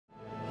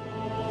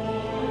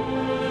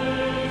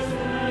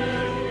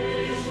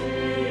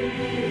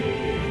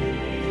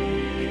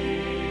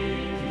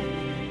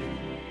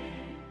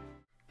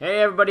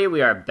everybody,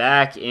 we are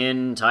back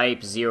in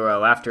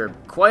Type-0 after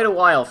quite a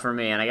while for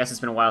me, and I guess it's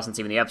been a while since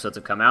even the episodes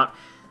have come out.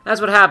 That's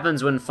what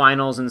happens when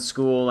finals and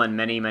school and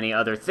many, many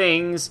other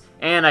things,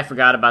 and I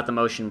forgot about the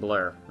motion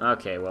blur.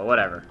 Okay, well,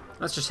 whatever.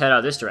 Let's just head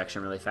out this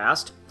direction really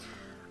fast.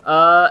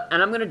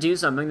 And I'm going to do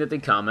something that the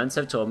comments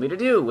have told me to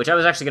do, which I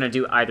was actually going to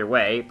do either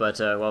way, but,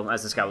 well,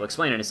 as this guy will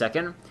explain in a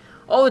second.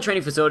 All the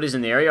training facilities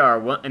in the area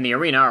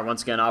arena are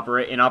once again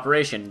in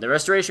operation. The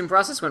restoration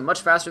process went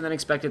much faster than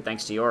expected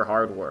thanks to your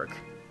hard work.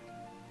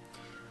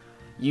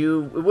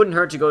 It wouldn't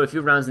hurt to go a few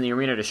rounds in the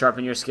arena to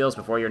sharpen your skills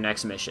before your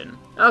next mission.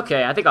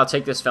 Okay, I think I'll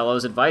take this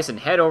fellow's advice and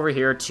head over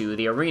here to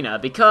the arena,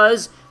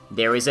 because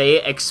there is a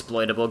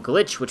exploitable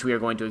glitch which we are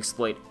going to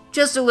exploit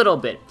just a little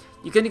bit.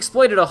 You can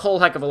exploit it a whole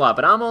heck of a lot,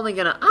 but I'm only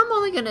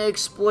gonna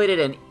exploit it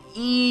an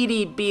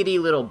itty-bitty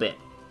little bit.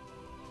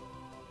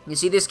 You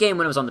see, this game,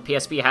 when it was on the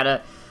PSP, had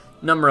a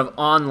number of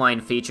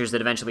online features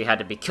that eventually had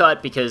to be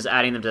cut, because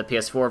adding them to the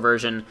PS4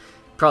 version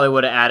probably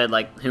would have added,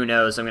 like, who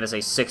knows, I'm going to say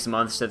 6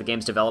 months to the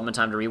game's development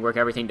time to rework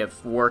everything to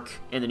work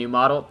in the new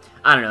model.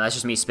 I don't know, that's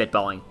just me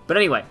spitballing. But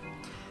anyway,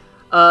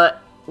 I'm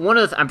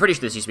pretty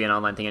sure this used to be an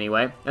online thing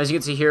anyway. As you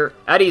can see here,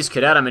 at East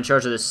Cadet, I'm in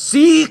charge of the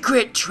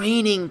secret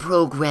training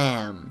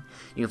program.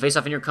 You can face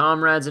off in your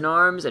comrades in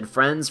arms and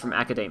friends from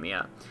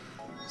academia.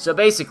 So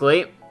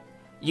basically,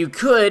 you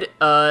could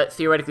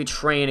theoretically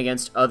train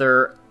against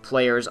other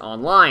players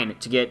online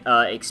to get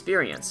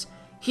experience.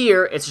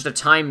 Here, it's just a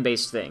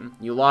time-based thing.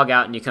 You log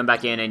out and you come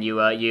back in and you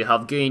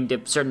have gained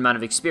a certain amount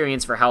of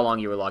experience for how long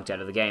you were logged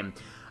out of the game.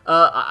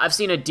 I've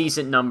seen a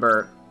decent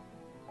number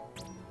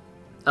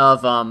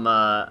of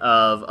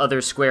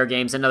other Square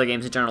games and other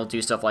games in general do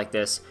stuff like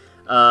this.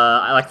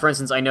 Like, for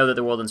instance, I know that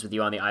The World Ends With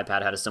You on the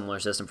iPad had a similar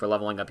system for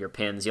leveling up your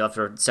pins. You have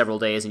for several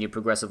days and you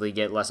progressively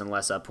get less and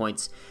less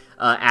points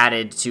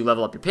added to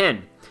level up your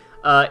pin.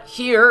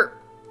 Here,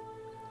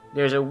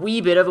 there's a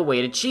wee bit of a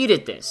way to cheat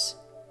at this.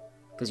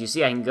 Because you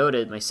see, I can go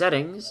to my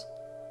settings,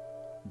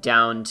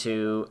 down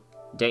to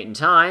date and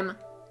time,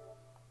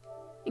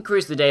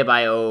 increase the day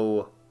by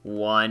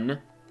 1,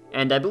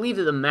 and I believe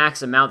that the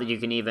max amount that you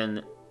can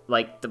even,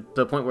 like,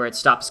 the point where it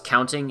stops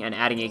counting and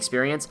adding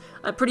experience,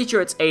 I'm pretty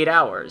sure it's 8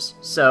 hours.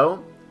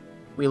 So,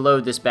 we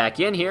load this back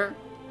in here,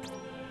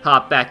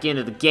 hop back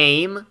into the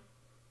game,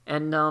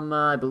 and,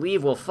 I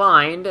believe we'll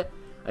find,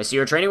 I see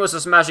your training was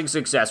a smashing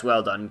success.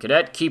 Well done,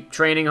 cadet. Keep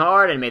training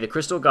hard, and may the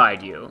crystal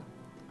guide you.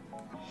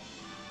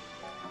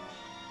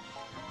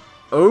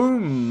 Oh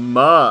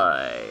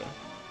my.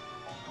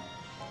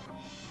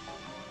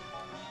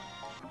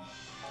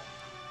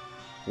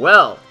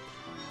 Well,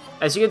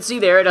 as you can see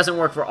there, it doesn't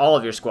work for all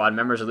of your squad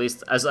members, at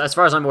least as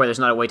far as I'm aware, there's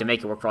not a way to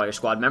make it work for all your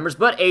squad members,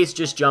 but Ace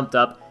just jumped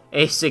up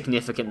a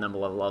significant number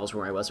of levels from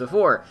where he was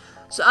before.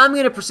 So I'm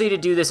going to proceed to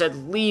do this at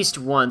least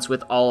once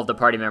with all of the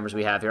party members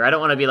we have here. I don't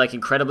want to be, like,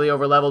 incredibly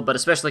over-leveled, but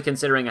especially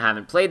considering I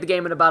haven't played the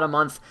game in about a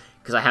month,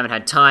 because I haven't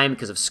had time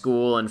because of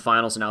school and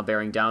finals are now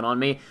bearing down on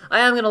me.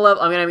 I'm going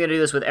to do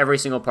this with every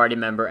single party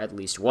member at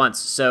least once.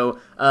 So,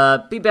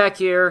 be back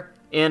here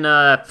in,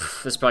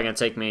 this is probably going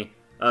to take me,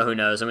 who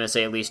knows, I'm going to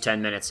say at least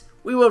 10 minutes.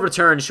 We will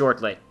return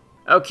shortly.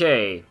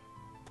 Okay,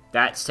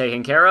 that's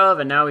taken care of,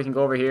 and now we can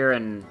go over here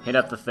and hit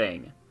up the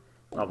thing.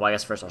 Well, I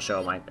guess first I'll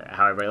show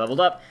how everybody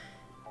leveled up.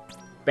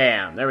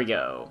 Bam, there we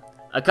go.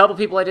 A couple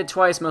people I did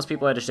twice, most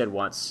people I just did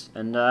once.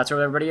 And that's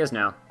where everybody is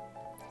now.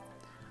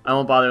 I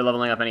won't bother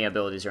leveling up any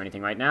abilities or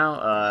anything right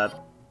now.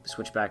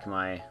 Switch back to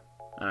my, I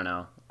don't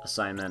know,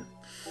 assignment.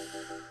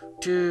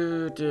 I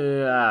don't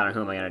know,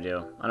 who am I going to do?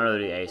 I don't know who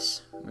to do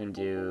Ace. I'm going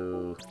to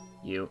do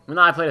you. Well,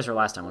 no, I played as her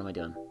last time. What am I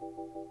doing?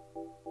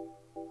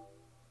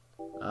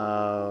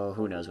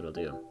 Who knows what I'll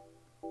do.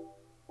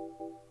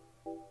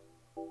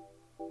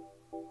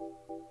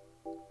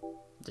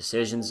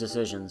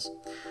 Decisions.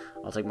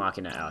 I'll take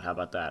Machina out. How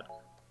about that?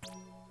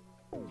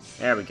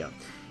 There we go.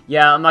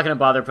 Yeah, I'm not going to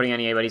bother putting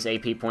anybody's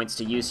AP points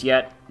to use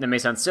yet. That may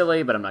sound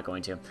silly, but I'm not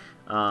going to.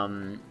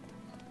 And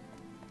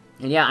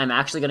yeah, I'm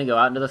actually going to go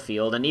out into the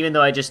field, and even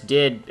though I just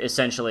did,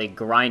 essentially,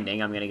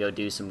 grinding, I'm going to go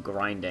do some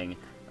grinding.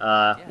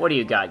 What do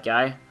you got,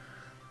 guy?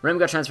 Rem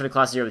got transferred to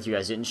Class 0 with you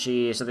guys, didn't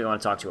she? Something I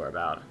want to talk to her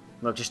about.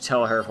 Look, just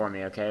tell her for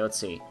me, okay? Let's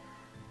see.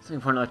 Something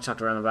important I'd like to talk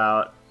to Rem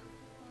about.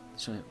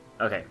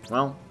 Okay,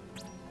 well,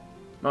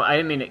 I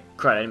didn't mean to.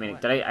 Crud, I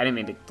didn't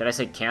mean to. Did I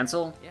say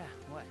cancel? Yeah,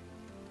 what?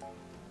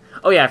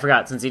 Oh yeah, I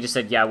forgot. Since he just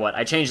said yeah, what?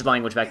 I changed the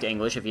language back to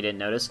English. If you didn't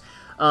notice,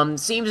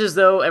 seems as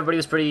though everybody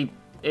was pretty.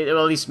 Well,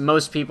 at least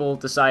most people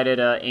decided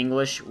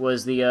English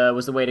was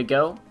the way to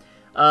go.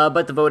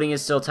 But the voting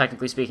is still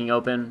technically speaking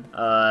open.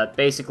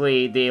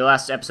 Basically, the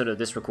last episode of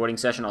this recording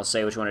session, I'll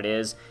say which one it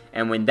is,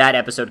 and when that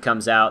episode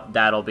comes out,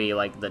 that'll be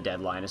like the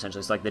deadline.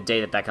 Essentially, it's like the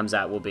day that comes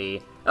out will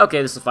be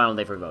okay. This is the final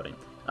day for voting.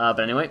 But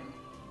anyway.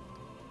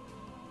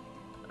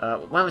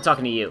 Why am I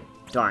talking to you?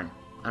 Darn.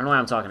 I don't know why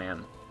I'm talking to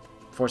him.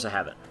 Force a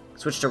habit.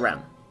 Switch to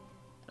Rem.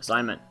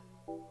 Assignment.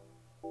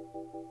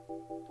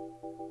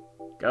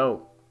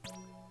 Go.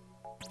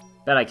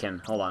 Bet I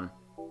can. Hold on.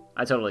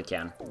 I totally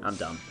can. I'm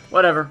dumb.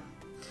 Whatever.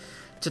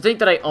 To think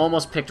that I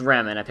almost picked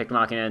Rem and I picked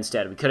Machina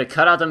instead. We could have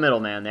cut out the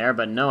middleman there,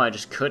 but no, I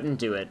just couldn't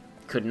do it.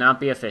 could not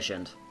be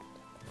efficient.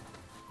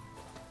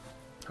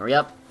 Hurry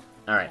up.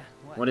 Alright.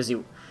 What is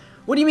he...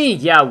 What do you mean,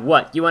 yeah,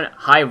 what? You want...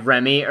 Hi,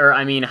 Remy, or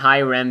I mean,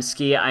 hi,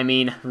 Remsky, I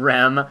mean,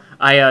 Rem.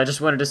 I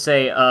just wanted to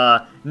say,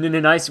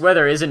 nice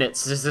weather, isn't it,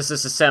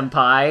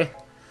 senpai?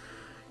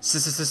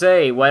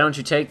 Say, why don't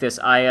you take this?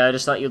 I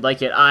just thought you'd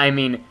like it. I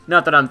mean,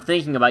 not that I'm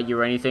thinking about you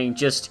or anything,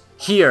 just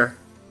here.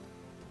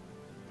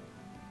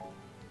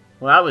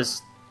 Well, that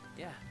was...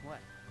 Yeah, what?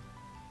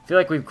 I feel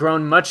like we've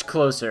grown much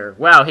closer.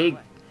 Wow, he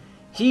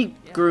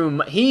grew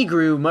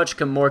much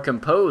more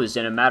composed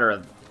in a matter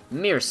of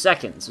mere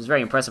seconds. It was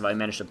very impressive how he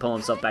managed to pull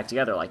himself back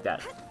together like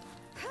that.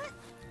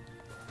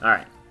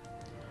 Alright.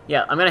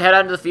 Yeah, I'm gonna head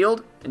out into the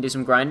field and do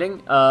some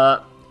grinding.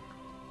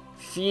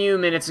 Few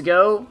minutes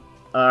ago,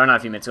 or not a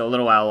few minutes ago, a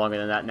little while longer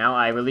than that now,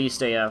 I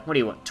released a, what do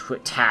you want?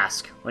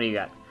 Task. What do you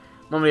got?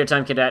 Moment of your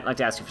time, cadet. I'd like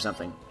to ask you for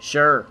something.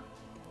 Sure.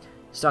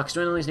 Stock's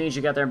dwindling, needs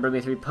you got there and bring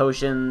me 3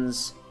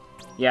 potions.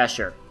 Yeah,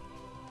 sure.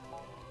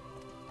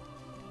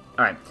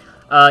 Alright.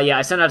 Yeah,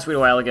 I sent out a tweet a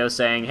while ago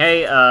saying,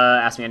 hey,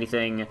 ask me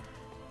anything.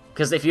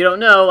 Because if you don't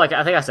know, like,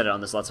 I think I said it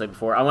on this Let's Play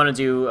before, I want to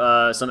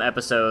do some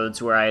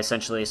episodes where I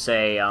essentially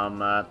say, you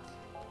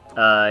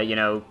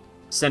know,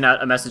 send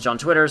out a message on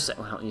Twitter.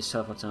 Well, you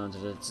still have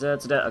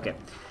okay.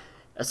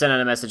 I send out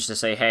a message to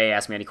say, hey,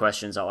 ask me any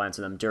questions. I'll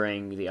answer them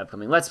during the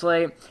upcoming Let's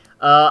Play.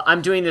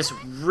 I'm doing this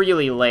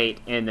really late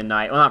in the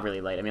night. Well, not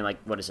really late. I mean, like,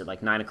 what is it,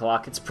 like 9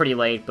 o'clock? It's pretty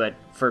late, but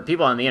for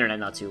people on the internet,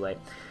 not too late.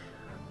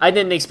 I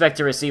didn't expect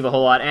to receive a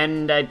whole lot,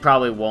 and I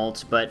probably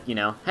won't, but, you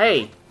know,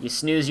 hey, you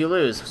snooze, you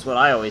lose. That's what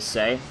I always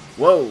say.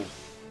 Whoa.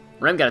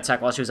 Rem got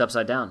attacked while she was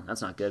upside down.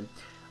 That's not good.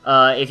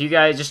 If you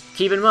guys just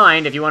keep in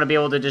mind, if you want to be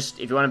able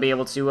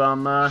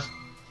to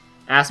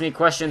ask me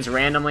questions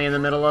randomly in the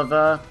middle of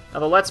a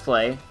Let's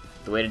Play,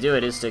 the way to do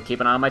it is to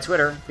keep an eye on my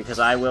Twitter, because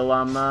I will,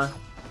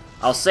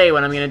 I'll say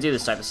when I'm going to do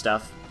this type of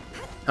stuff.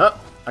 Huh.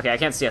 Okay, I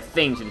can't see a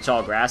thing through the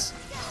tall grass.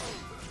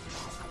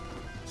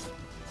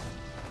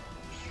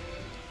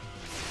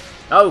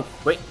 Oh,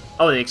 wait.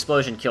 Oh, the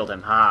explosion killed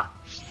him. Ha.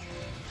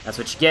 That's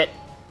what you get.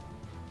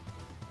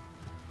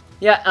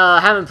 Yeah,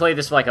 I haven't played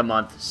this for like a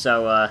month,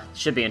 so,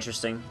 should be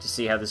interesting to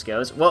see how this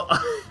goes. Well,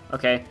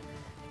 okay.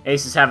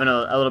 Ace is having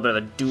a little bit of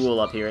a duel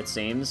up here, it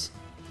seems.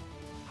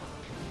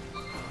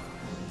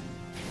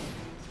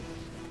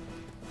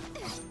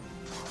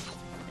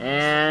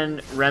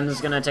 And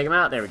Rem's gonna take him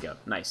out. There we go.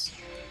 Nice.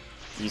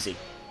 Easy.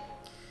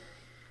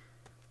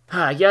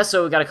 Yeah,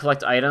 so we gotta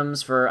collect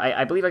items for...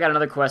 I believe I got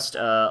another quest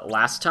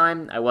last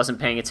time. I wasn't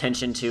paying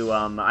attention to...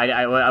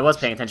 I was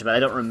paying attention, but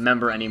I don't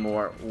remember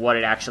anymore what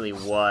it actually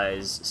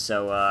was.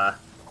 So, oh,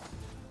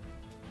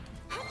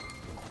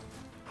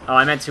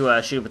 I meant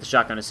to shoot with the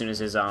shotgun as soon as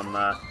his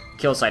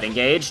kill site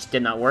engaged.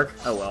 Did not work.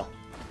 Oh well.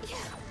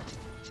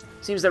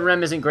 Seems that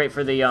Rem isn't great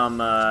for the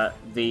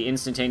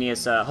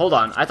instantaneous... hold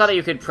on. I thought that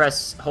you could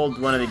hold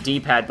one of the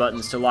D-pad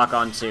buttons to lock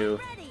onto...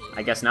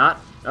 I guess not.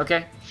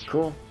 Okay,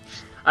 cool.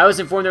 I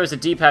was informed there was a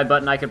D-pad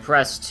button I could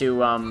press to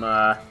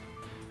lock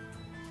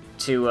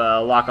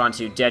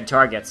onto dead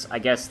targets. I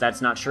guess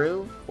that's not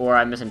true, or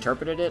I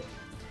misinterpreted it.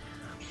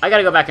 I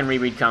gotta go back and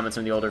reread comments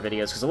from the older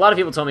videos, because a lot of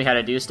people told me how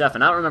to do stuff,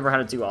 and I don't remember how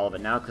to do all of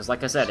it now, because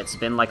like I said, it's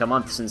been like a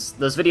month since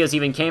those videos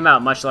even came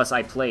out, much less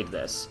I played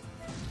this.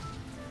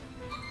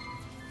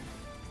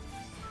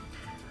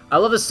 I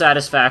love the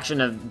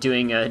satisfaction of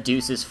doing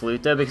Deuce's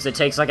flute, though, because it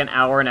takes like an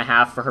hour and a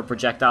half for her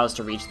projectiles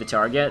to reach the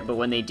target, but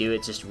when they do,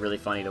 it's just really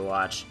funny to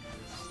watch.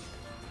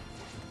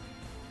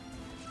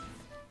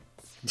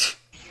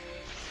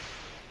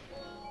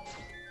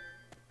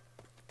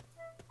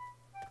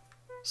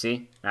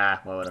 See?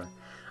 Ah, well, whatever.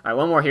 Alright,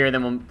 one more here,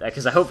 then we'll...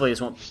 Because hopefully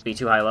this won't be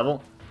too high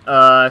level.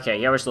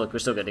 Okay, yeah, we're still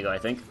good to go, I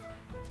think.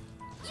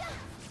 I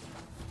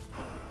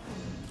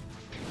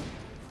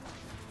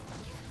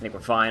think we're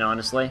fine,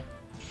 honestly.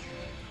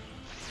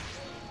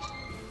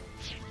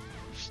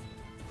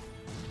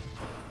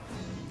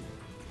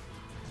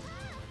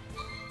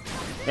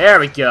 There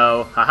we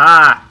go!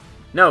 Haha!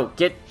 No,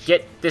 get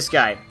this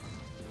guy.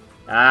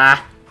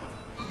 Ah!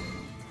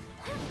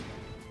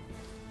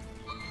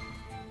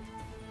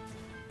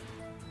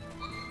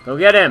 Go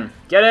get him!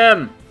 Get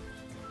him!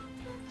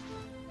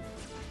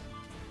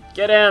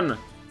 Get him!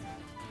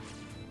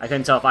 I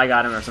couldn't tell if I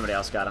got him or if somebody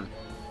else got him.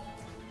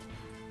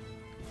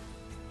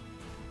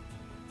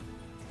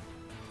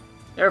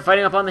 They were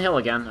fighting up on the hill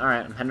again.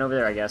 Alright, I'm heading over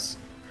there, I guess.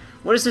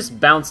 What is this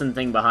bouncing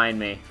thing behind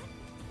me?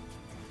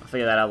 I'll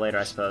figure that out later,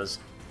 I suppose.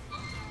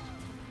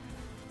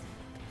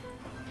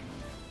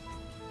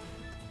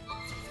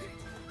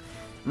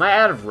 Am I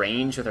out of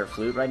range with her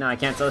flute right now? I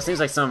can't tell. It seems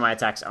like some of my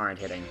attacks aren't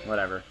hitting.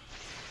 Whatever.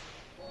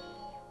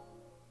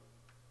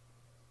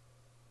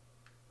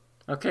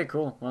 Okay,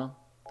 cool. Well,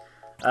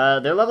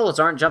 their levels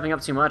aren't jumping up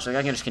too much. Like,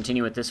 I can just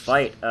continue with this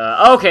fight.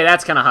 Okay,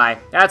 that's kind of high.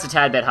 That's a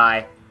tad bit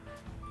high.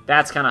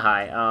 That's kind of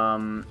high.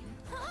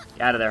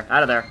 Out of there.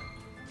 Out of there.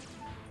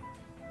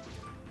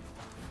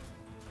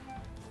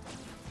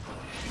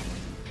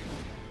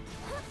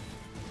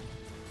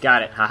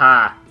 Got it.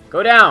 Haha.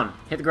 Go down.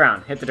 Hit the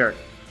ground. Hit the dirt.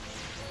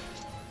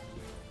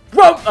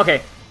 Whoa!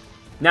 Okay.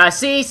 Now, you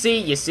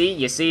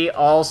see,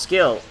 all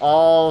skill.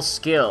 All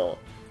skill.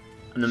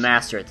 I'm the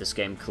master at this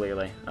game,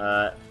 clearly.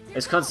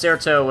 Is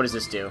Concerto, what does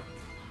this do?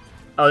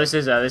 Oh, this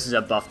is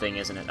a buff thing,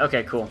 isn't it?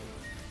 Okay, cool.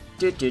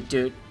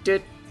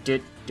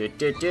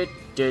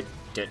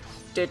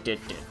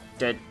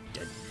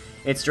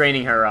 It's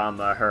draining her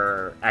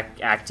her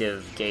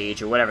active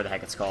gauge or whatever the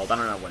heck it's called. I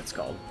don't know what it's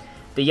called.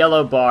 The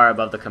yellow bar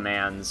above the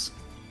commands.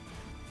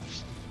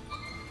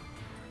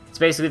 It's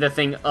basically the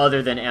thing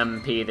other than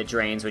MP that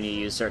drains when you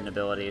use certain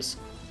abilities.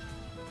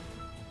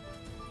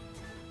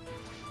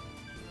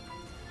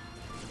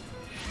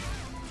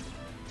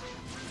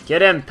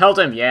 Get him! Pelt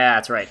him! Yeah,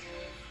 that's right.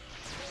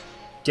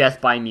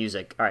 Death by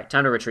music. Alright,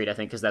 time to retreat, I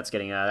think, because that's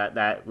getting,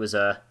 that was,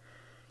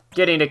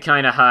 getting to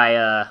kind of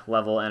high,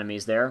 level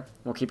enemies there.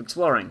 We'll keep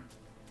exploring.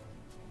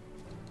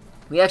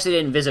 We actually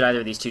didn't visit either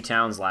of these two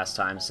towns last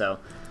time, so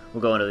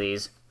we'll go into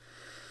these.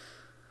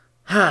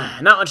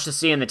 Not much to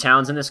see in the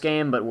towns in this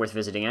game, but worth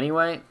visiting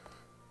anyway.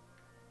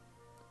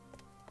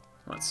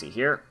 Let's see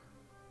here.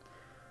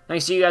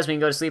 Thanks to you guys, we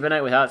can go to sleep at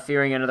night without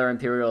fearing another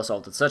Imperial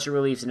assault. It's such a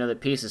relief to know that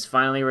peace has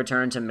finally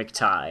returned to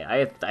McTie.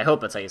 I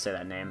hope that's how you say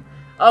that name.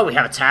 Oh, we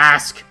have a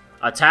task!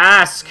 A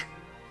task!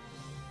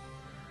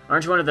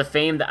 Aren't you one of the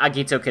famed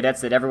Agito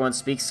cadets that everyone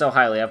speaks so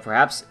highly of?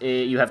 Perhaps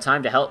you have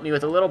time to help me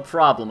with a little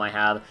problem I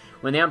have.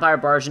 When the Empire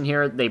barged in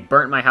here, they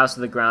burnt my house to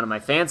the ground, and my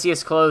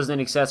fanciest clothes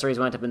and accessories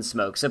went up in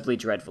smoke. Simply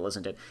dreadful,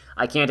 isn't it?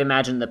 I can't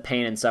imagine the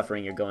pain and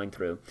suffering you're going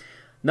through.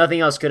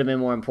 Nothing else could have been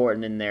more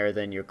important in there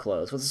than your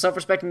clothes. What's a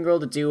self-respecting girl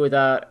to do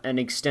without an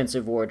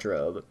extensive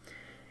wardrobe?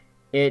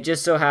 It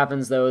just so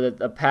happens, though, that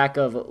a pack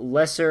of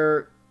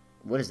lesser...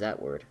 What is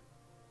that word?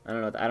 I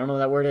don't know what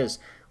that word is.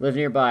 Live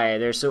nearby.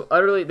 They're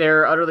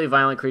utterly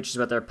violent creatures,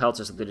 but their pelts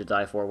are something to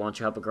die for. Won't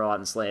you help a girl out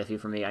and slay a few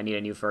for me? I need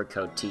a new fur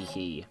coat.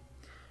 Tee-hee.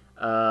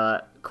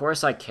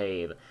 Coruscant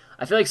Cave.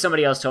 I feel like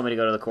somebody else told me to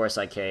go to the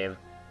Coruscant Cave.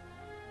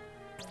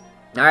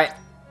 Alright.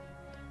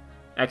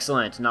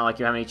 Excellent. Not like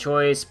you have any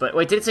choice, but...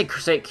 Wait, did it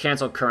say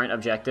cancel current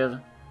objective?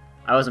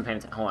 I wasn't paying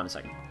attention. Hold on a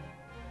second.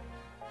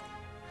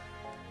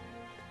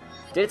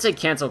 Did it say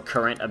cancel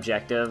current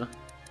objective?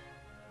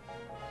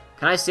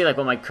 Can I see, like,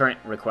 what my current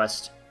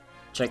request...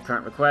 Check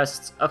current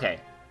requests. Okay.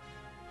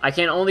 I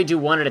can only do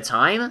one at a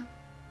time?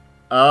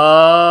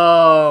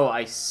 Oh,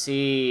 I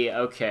see.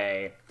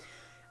 Okay.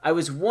 I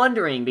was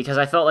wondering, because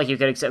I felt like you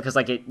could accept... Because,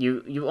 like,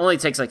 you only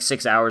takes, like,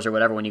 6 hours or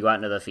whatever when you go out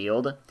into the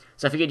field.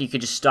 So I figured you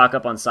could just stock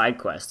up on side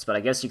quests. But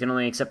I guess you can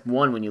only accept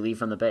one when you leave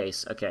from the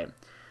base. Okay.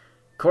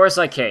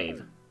 Coruscant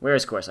Cave. Where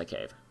is Coruscant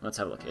Cave? Let's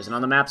have a look. Is it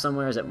on the map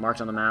somewhere? Is it marked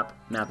on the map?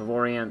 Map of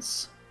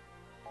Orients.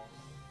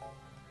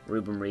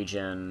 Rubum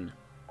region...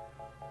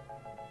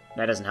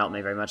 That doesn't help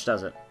me very much,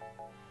 does it?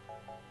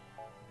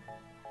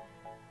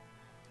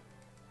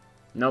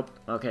 Nope.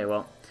 Okay,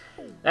 well.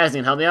 That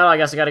doesn't help me out. I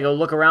guess I gotta go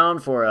look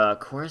around for a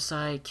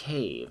Coruscant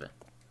Cave.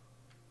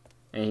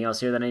 Anything else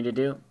here that I need to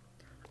do?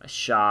 A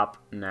shop?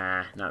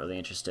 Nah, not really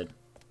interested.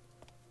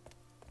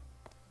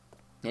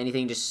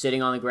 Anything just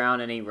sitting on the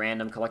ground? Any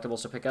random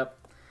collectibles to pick up?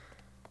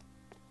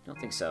 Don't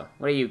think so.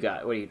 What do you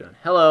got? What are you doing?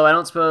 Hello, I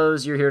don't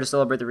suppose you're here to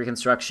celebrate the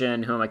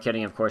Reconstruction. Who am I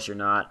kidding? Of course you're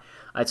not.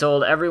 I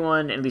told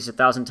everyone at least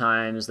 1,000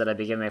 times that I'd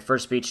be giving my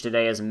first speech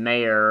today as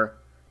mayor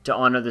to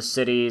honor the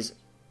city's...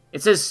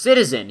 It says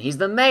citizen! He's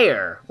the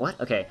mayor! What?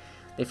 Okay.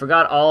 They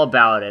forgot all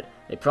about it.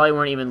 They probably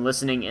weren't even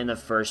listening in the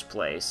first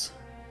place.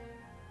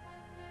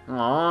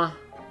 Aww.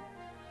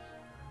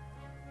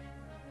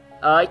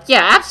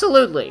 Yeah,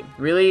 absolutely!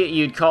 Really?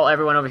 You'd call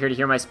everyone over here to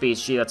hear my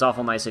speech? Gee, that's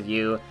awful nice of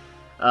you.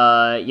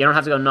 You don't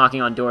have to go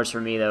knocking on doors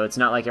for me, though. It's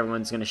not like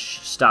everyone's gonna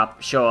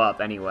show up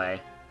anyway.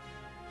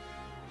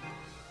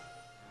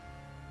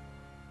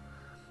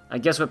 I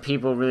guess what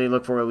people really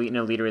look for in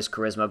a leader is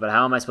charisma, but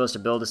how am I supposed to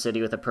build a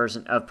city with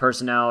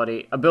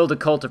build a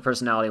cult of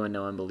personality when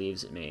no one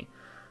believes in me?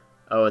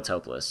 Oh, it's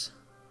hopeless.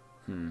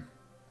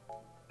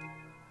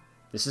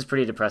 This is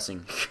pretty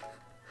depressing.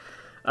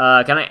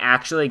 Can I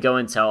actually go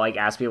and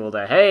ask people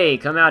to, hey,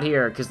 come out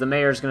here, because the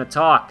mayor's gonna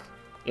talk,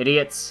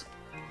 idiots.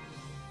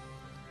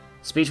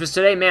 Speech was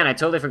today? Man, I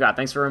totally forgot.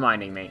 Thanks for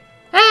reminding me.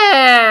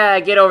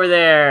 Hey, get over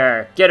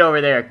there. Get over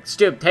there.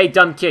 Stupid. Hey,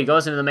 dumb kid, go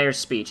listen to the mayor's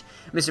speech.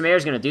 Mr.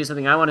 Mayor's going to do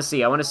something I want to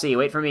see. I want to see.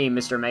 Wait for me,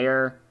 Mr.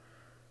 Mayor.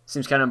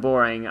 Seems kind of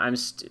boring.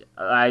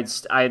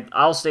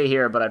 I'll stay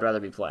here, but I'd rather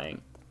be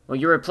playing. Well,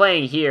 you were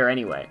playing here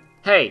anyway.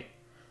 Hey,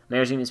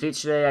 Mayor's giving a speech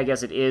today. I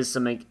guess it is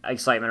some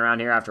excitement around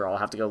here after all. I'll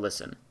have to go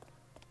listen.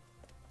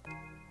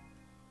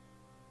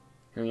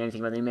 Hearing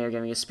anything about the mayor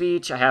giving a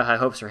speech? I have high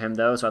hopes for him,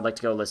 though, so I'd like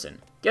to go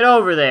listen. Get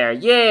over there!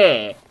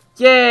 Yeah!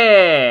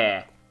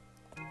 Yeah!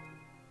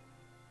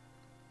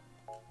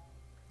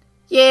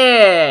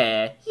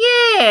 Yeah!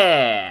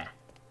 Yeah!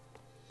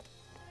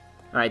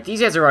 Alright,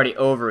 these guys are already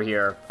over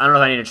here. I don't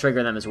know if I need to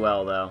trigger them as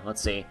well, though.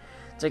 Let's see.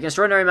 Take an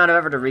extraordinary amount of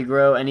effort to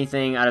regrow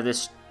anything out of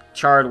this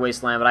charred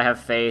wasteland, but I have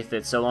faith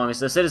that so long as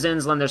the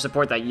citizens lend their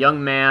support, that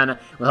young man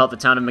will help the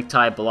town of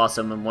McTie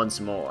blossom once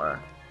more.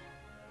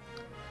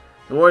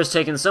 The war has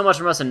taken so much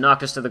from us and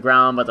knocked us to the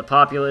ground, but the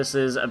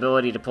populace's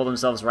ability to pull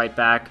themselves right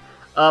back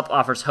Up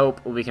offers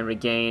hope we can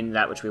regain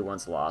that which we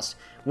once lost.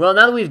 Well,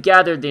 now that we've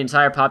gathered the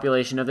entire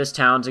population of this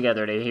town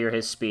together to hear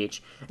his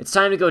speech, it's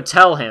time to go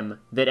tell him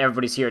that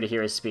everybody's here to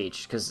hear his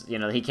speech, because, you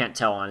know, he can't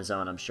tell on his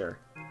own, I'm sure.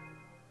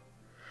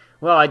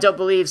 Well, I don't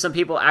believe some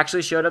people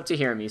actually showed up to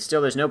hear me.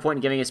 Still, there's no point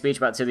in giving a speech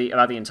about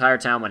the entire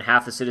town when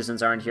half the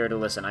citizens aren't here to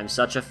listen. I'm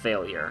such a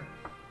failure.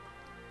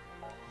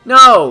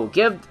 No!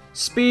 Give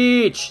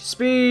speech!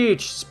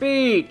 Speech!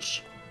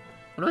 Speech!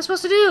 What am I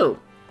supposed to do?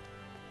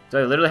 Do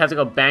I literally have to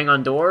go bang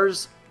on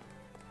doors?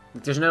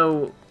 There's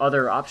no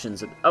other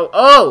options.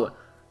 Oh,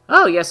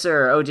 yes,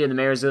 sir. Oh, dear, the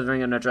mayor's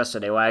delivering an address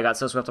today. Why, I got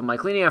so swept up in my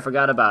cleaning, I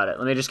forgot about it.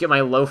 Let me just get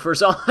my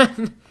loafers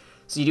on.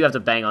 So you do have to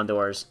bang on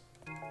doors.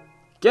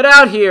 Get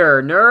out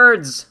here,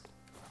 nerds!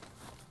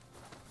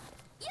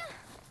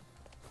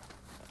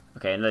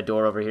 Okay, another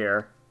door over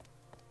here.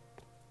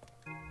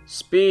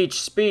 Speech,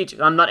 speech.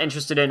 I'm not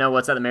interested in, oh,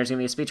 what's that? The mayor's giving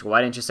me a speech.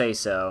 Why didn't you say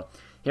so?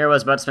 Here I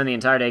was about to spend the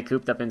entire day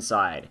cooped up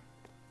inside.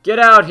 Get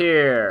out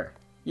here!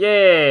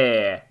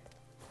 Yeah!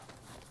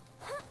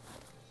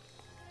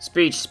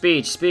 Speech,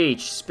 speech,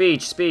 speech,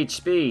 speech, speech,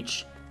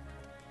 speech.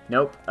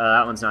 Nope,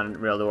 that one's not a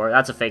real door.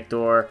 That's a fake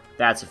door.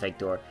 That's a fake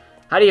door.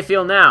 How do you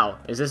feel now?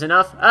 Is this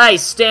enough? Ah,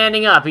 he's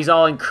standing up! He's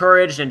all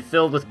encouraged and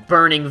filled with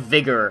burning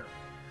vigor.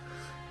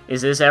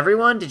 Is this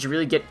everyone? Did you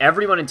really get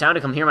everyone in town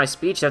to come hear my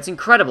speech? That's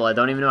incredible. I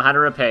don't even know how to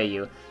repay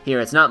you.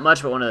 Here, it's not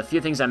much, but one of the few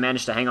things I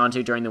managed to hang on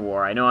to during the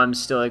war. I know I'm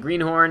still a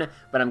greenhorn,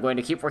 but I'm going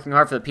to keep working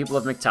hard for the people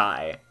of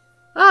McTie.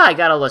 Ah, I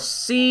got a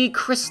Lassie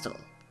crystal.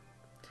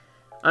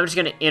 I'm just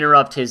going to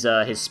interrupt his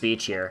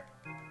speech here.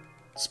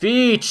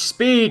 Speech!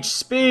 Speech!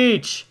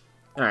 Speech!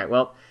 Alright,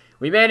 well,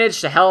 we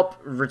managed to help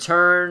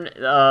return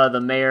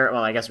the mayor,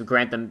 well, I guess we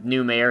grant the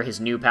new mayor his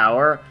new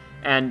power,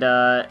 and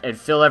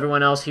fill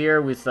everyone else here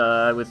with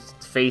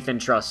faith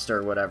and trust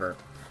or whatever.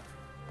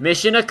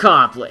 Mission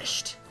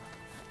accomplished!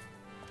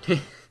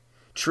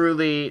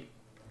 Truly,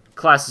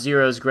 Class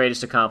Zero's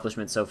greatest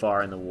accomplishment so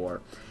far in the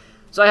war.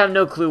 So I have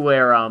no clue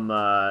where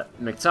the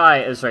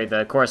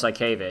Korosai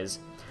Cave is.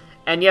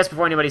 And yes,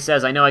 before anybody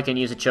says, I know I can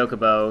use a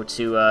chocobo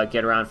to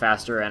get around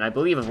faster and I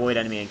believe avoid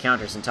enemy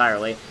encounters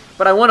entirely,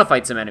 but I want to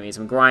fight some enemies.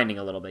 I'm grinding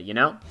a little bit, you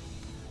know?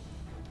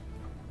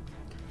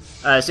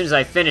 As soon as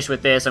I finish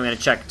with this, I'm going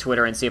to check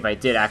Twitter and see if I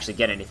did actually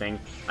get anything.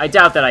 I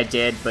doubt that I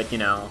did, but, you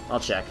know, I'll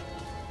check.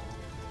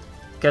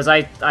 Because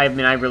I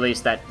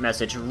released that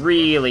message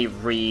really,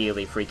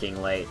 really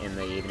freaking late in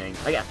the evening.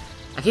 I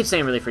keep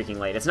saying really freaking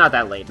late. It's not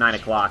that late, 9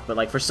 o'clock, but,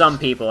 like, for some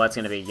people, that's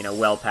going to be, you know,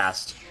 well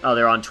past. Oh,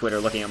 they're on Twitter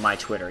looking at my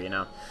Twitter, you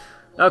know?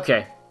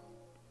 Okay.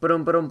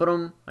 Ba-dum, ba-dum,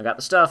 ba-dum. I got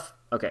the stuff.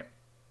 Okay.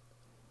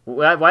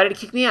 Why did it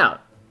kick me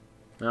out?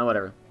 Oh,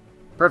 whatever.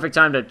 Perfect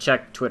time to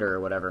check Twitter or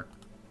whatever.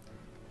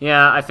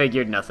 Yeah, I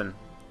figured nothing.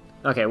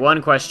 Okay,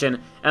 one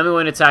question. Am I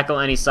going to tackle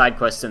any side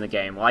quests in the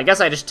game? Well, I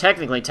guess I just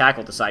technically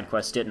tackled the side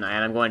quest, didn't I?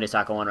 And I'm going to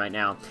tackle one right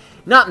now.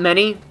 Not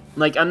many.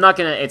 Like, I'm not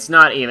gonna... It's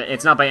not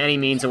by any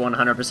means a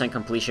 100%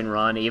 completion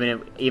run,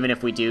 even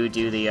if we do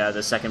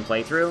the second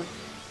playthrough.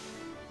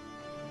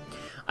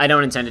 I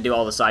don't intend to do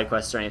all the side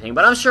quests or anything,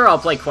 but I'm sure I'll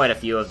play quite a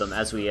few of them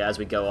as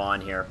we go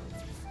on here.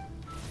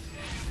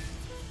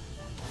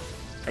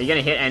 Are you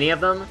gonna hit any of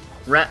them?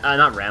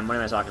 Not Rem, what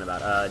am I talking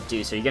about?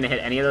 Deuce, are you gonna hit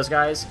any of those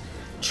guys?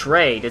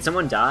 Trey, did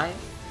someone die?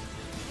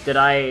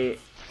 I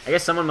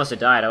guess someone must have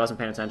died, I wasn't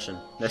paying attention.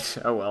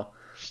 Oh well.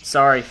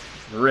 Sorry,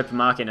 Rip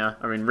Machina,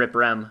 Rip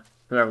Rem,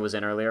 whoever was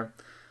in earlier.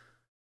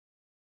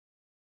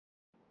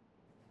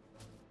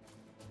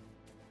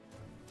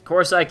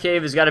 Korosai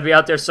Cave has got to be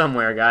out there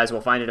somewhere, guys. We'll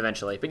find it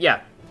eventually. But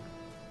yeah.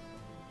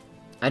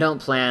 I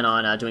don't plan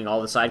on doing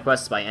all the side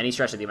quests by any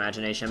stretch of the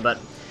imagination, but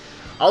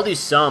I'll do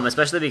some,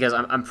 especially because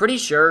I'm pretty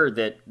sure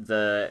that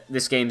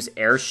this game's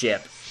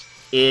airship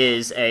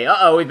is a...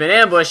 Uh-oh, we've been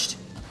ambushed!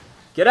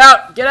 Get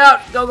out! Get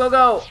out! Go, go,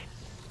 go!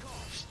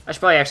 I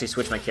should probably actually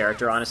switch my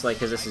character, honestly,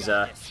 because this is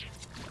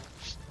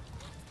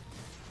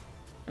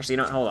Actually, you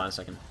know what? Hold on a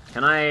second.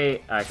 Can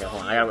I... Okay,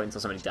 hold on. I gotta wait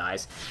until somebody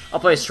dies. I'll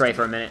play Stray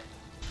for a minute.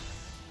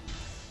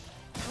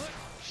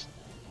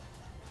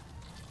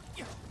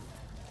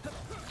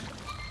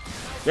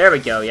 There we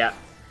go, yeah.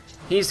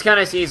 He's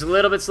a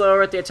little bit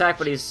slower at the attack,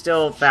 but he's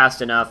still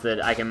fast enough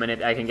that I can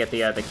get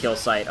the kill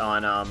sight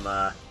on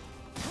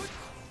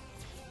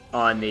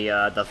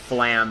the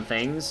flam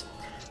things.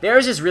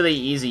 Theirs is really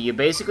easy. You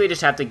basically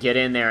just have to get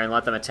in there and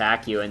let them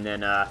attack you, and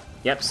then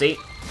yep, see?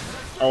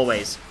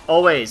 Always.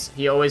 Always.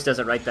 He always does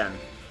it right then.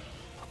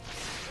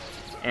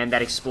 And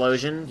that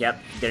explosion,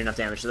 yep, did enough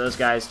damage to those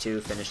guys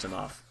to finish them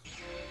off.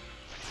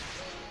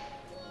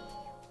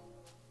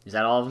 Is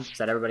that all of them? Is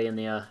that everybody in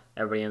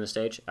the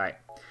stage? Alright.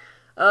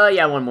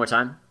 Yeah, one more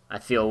time. I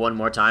feel one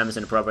more time is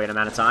an appropriate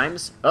amount of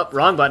times. Oh,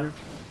 wrong button.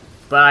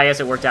 But I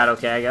guess it worked out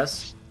okay, I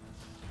guess.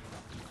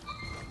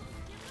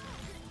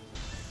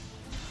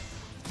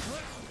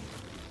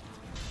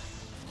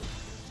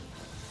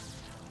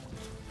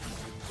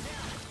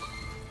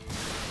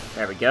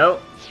 There we go.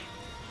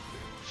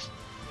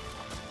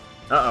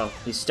 Uh-oh,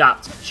 he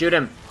stopped. Shoot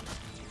him.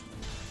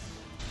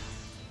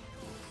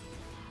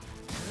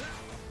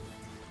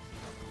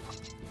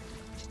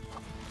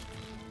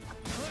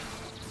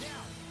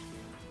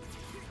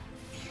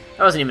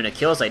 That wasn't even a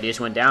kill site, he just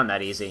went down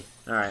that easy.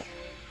 Alright.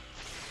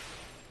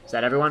 Is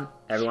that everyone?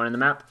 Everyone in the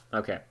map?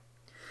 Okay.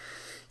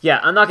 Yeah,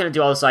 I'm not going to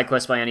do all the side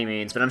quests by any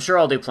means, but I'm sure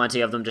I'll do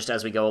plenty of them just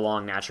as we go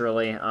along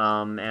naturally.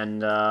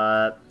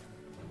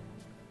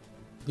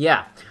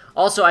 Yeah.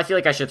 Also, I feel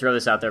like I should throw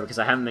this out there because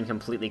I haven't been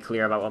completely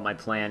clear about what my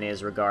plan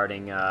is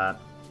regarding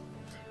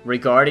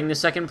the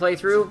second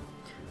playthrough.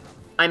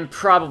 I'm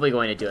probably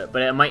going to do it,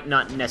 but it might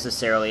not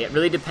necessarily. It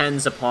really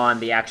depends upon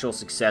the actual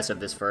success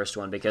of this first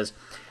one, because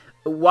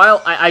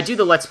while I do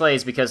the Let's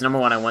Plays because, number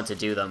one, I want to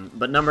do them,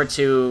 but number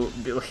two,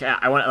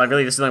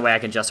 really, this is the only way I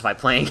can justify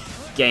playing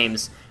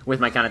games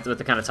with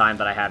the kind of time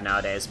that I have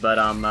nowadays.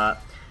 But,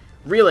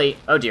 really,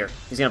 oh dear,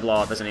 he's gonna blow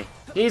up, isn't he?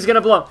 He's gonna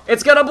blow!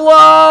 It's gonna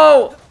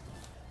blow!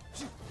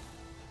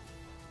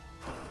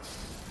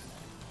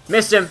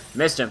 Missed him!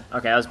 Missed him.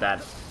 Okay, that was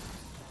bad.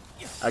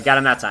 I got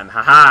him that time.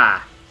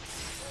 Haha!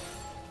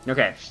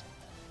 Okay.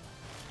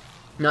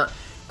 No,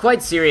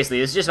 quite seriously,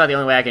 this is just about the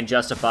only way I can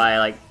justify,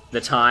 like, the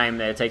time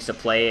that it takes to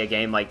play a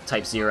game like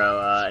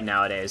Type-0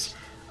 nowadays.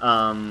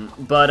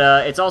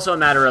 It's also a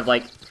matter of,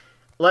 like,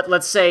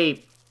 let's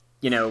say,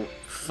 you know,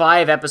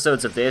 5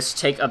 episodes of this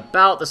take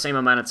about the same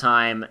amount of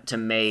time to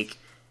make,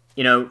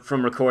 you know,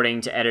 from recording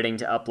to editing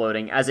to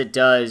uploading, as it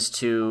does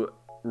to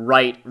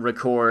write,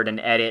 record, and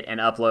edit and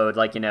upload,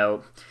 like, you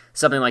know,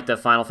 something like the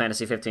Final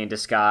Fantasy 15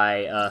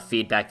 Disguise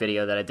feedback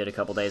video that I did a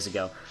couple days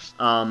ago.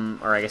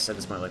 Or I guess at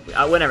this point, like,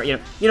 whenever, you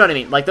know what I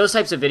mean? Like, those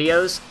types of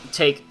videos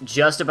take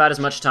just about as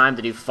much time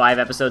to do 5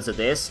 episodes of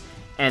this,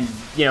 and,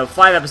 you know,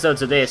 5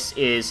 episodes of this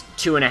is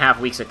 2.5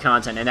 weeks of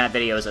content, and that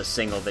video is a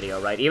single video,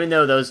 right? Even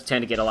though those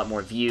tend to get a lot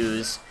more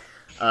views,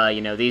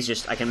 you know, these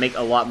just, I can make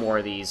a lot more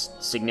of these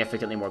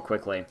significantly more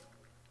quickly.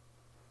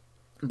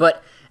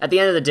 But at the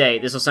end of the day,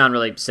 this will sound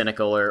really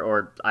cynical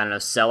or I don't know,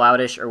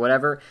 sellout-ish or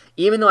whatever,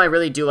 even though I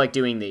really do like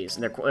doing these,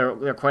 and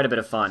they're quite a bit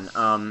of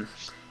fun.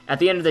 At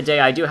the end of the day,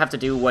 I do have to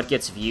do what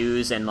gets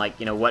views and, like,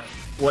 you know, what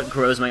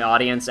grows my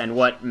audience and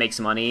what makes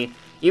money.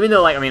 Even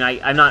though, like, I mean,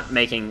 I'm not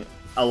making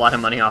a lot of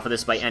money off of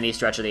this by any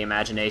stretch of the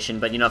imagination,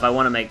 but, you know, if I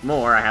want to make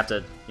more, I have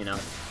to, you know,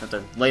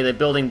 lay the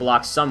building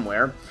blocks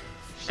somewhere.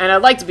 And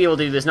I'd like to be able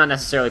to do this, not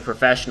necessarily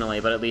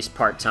professionally, but at least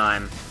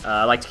part-time.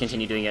 I'd like to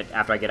continue doing it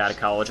after I get out of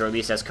college, or at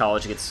least as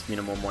college gets, you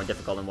know, more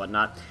difficult and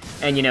whatnot.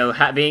 And, you know,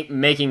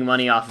 making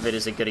money off of it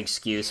is a good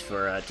excuse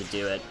for to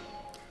do it.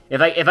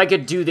 If I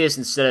could do this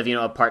instead of, you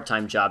know, a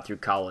part-time job through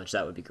college,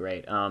 that would be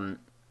great.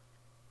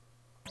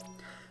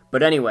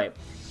 But anyway,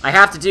 I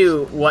have to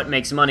do what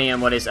makes money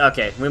and what is...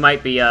 Okay, we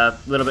might be a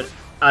little bit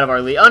out of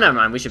our league. Oh, never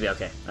mind, we should be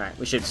okay. Alright,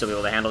 we should still be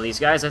able to handle these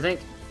guys, I think.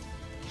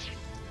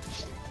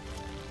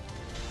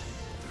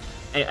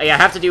 I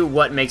have to do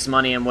what makes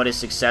money and what is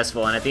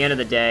successful, and at the end of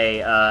the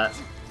day,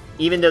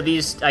 even though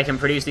I can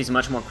produce these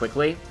much more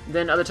quickly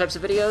than other types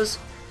of videos,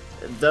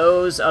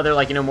 those other,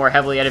 like, you know, more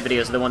heavily edited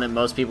videos are the one that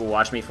most people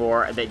watch me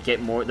for, that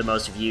get the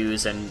most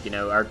views and, you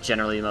know, are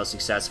generally the most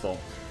successful.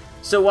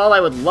 So while I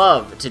would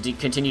love to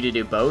continue to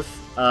do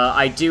both,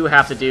 I do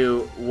have to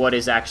do what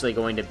is actually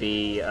going to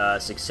be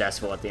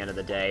successful at the end of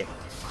the day.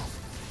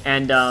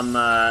 And,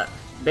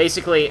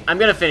 basically, I'm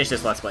going to finish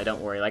this Let's Play,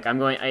 don't worry. Like,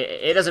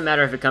 it doesn't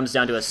matter if it comes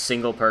down to a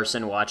single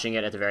person watching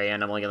it at the very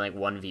end. I'm only getting, like,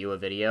 1 view a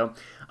video.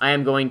 I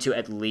am going to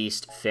at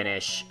least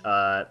finish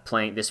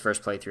playing this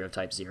first playthrough of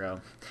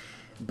Type-0.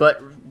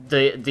 But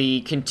the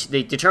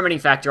determining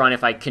factor on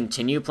if I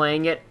continue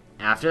playing it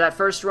after that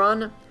first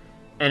run,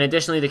 and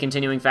additionally the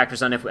continuing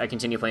factors on if I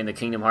continue playing the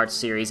Kingdom Hearts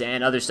series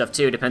and other stuff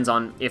too, depends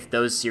on if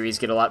those series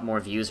get a lot more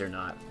views or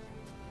not.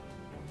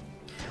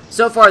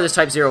 So far, this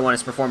Type-0 one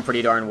has performed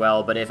pretty darn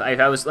well, but if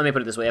I was, let me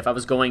put it this way, if I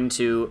was going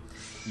to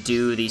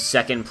do the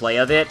second play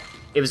of it,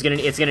 it's gonna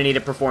need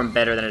to perform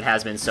better than it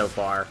has been so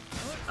far.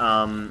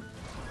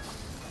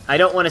 I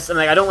don't want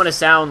to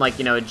sound like,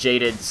 you know, a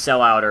jaded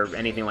sellout or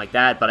anything like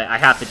that, but I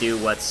have to do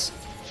what's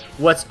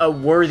a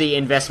worthy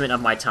investment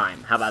of my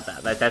time. How about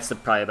that? That's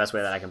probably the best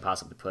way that I can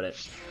possibly put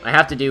it. I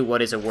have to do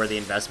what is a worthy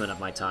investment of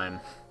my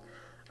time.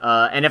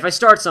 And if I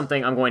start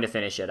something, I'm going to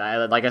finish it.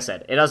 Like I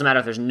said, it doesn't matter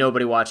if there's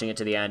nobody watching it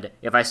to the end.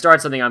 If I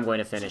start something, I'm going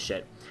to finish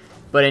it.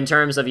 But in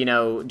terms of, you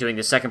know, doing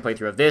the second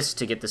playthrough of this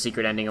to get the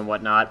secret ending and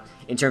whatnot,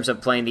 in terms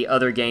of playing the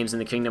other games in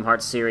the Kingdom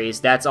Hearts series,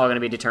 that's all going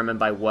to be determined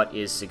by what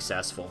is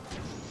successful.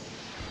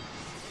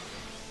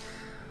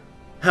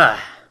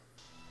 Because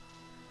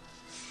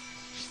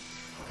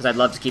I'd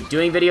love to keep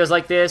doing videos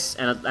like this,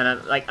 and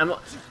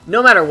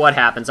no matter what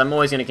happens, I'm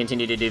always going to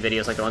continue to do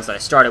videos like the ones that I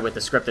started with, the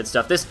scripted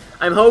stuff.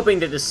 I'm hoping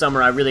that this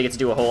summer I really get to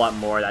do a whole lot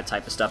more of that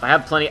type of stuff. I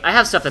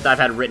have stuff that I've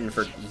had written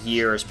for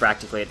years,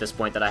 practically, at this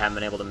point, that I haven't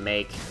been able to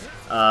make.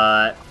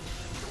 So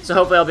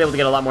hopefully I'll be able to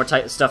get a lot more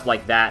stuff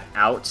like that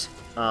out.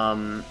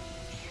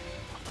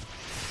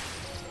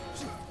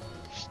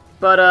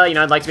 But, you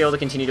know, I'd like to be able to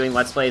continue doing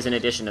Let's Plays in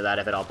addition to that,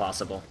 if at all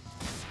possible.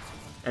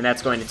 And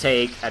that's going to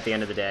take, at the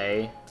end of the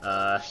day,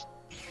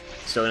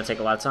 still going to take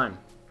a lot of time.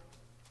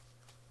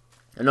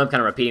 I know I'm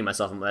kind of repeating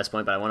myself at this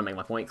point, but I want to make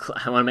my point.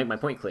 I want to make my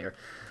point clear.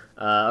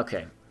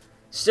 Okay.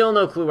 Still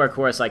no clue where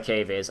Chorus-like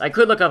Cave is. I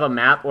could look up a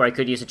map, or I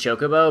could use a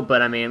chocobo,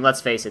 but I mean, let's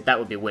face it, that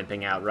would be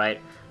wimping out,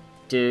 right?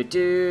 do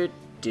do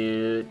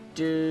do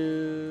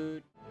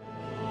do.